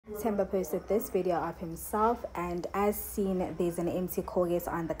Themba posted this video of himself, and as seen, there's an empty Colgate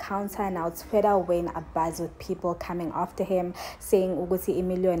on the counter. Now Twitter went abuzz with people coming after him, saying ukuthi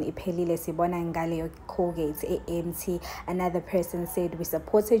imillion iphelile sibona ngale Colgate empty. Another person said, we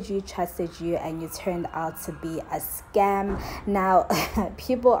supported you, trusted you, and you turned out to be a scam. Now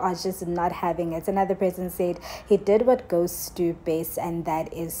people are just not having it. Another person said he did what ghosts do best, and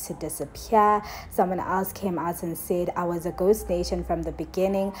that is to disappear. Someone else came out and said, I was a ghost nation from the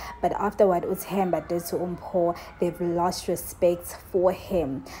beginning, but after what Themba did to Mpho, they've lost respect for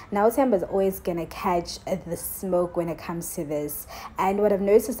him. Now Themba's always gonna catch the smoke when it comes to this. And what I've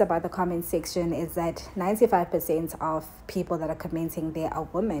noticed about the comment section is that 95% of people that are commenting there are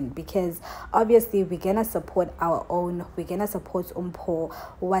women, because obviously we're gonna support our own, we're gonna support Mpho.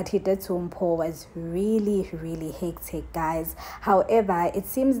 What he did to Mpho was really hectic, guys. However, it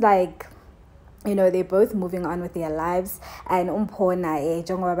seems like, you know, they're both moving on with their lives, and Mpho nae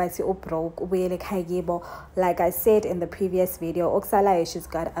njengoba bathi ubroke ubuyele ekhaya kibo. Like I said in the previous video, Oksalayo, she's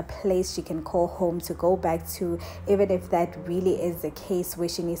got a place she can call home to go back to, even if that really is the case where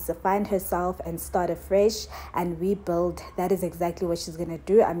she needs to find herself and start afresh and rebuild. That is exactly what she's gonna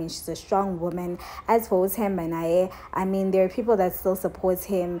do. I mean, she's a strong woman. As for Themba nae, I mean, there are people that still support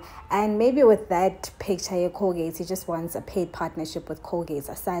him, and maybe with that picture Colgate, he just wants a paid partnership with Colgate.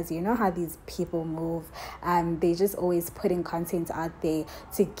 Aside, you know how these people move, they just always putting content out there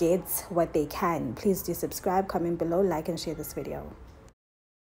to get what they can. Please do subscribe, comment below, like and share this video.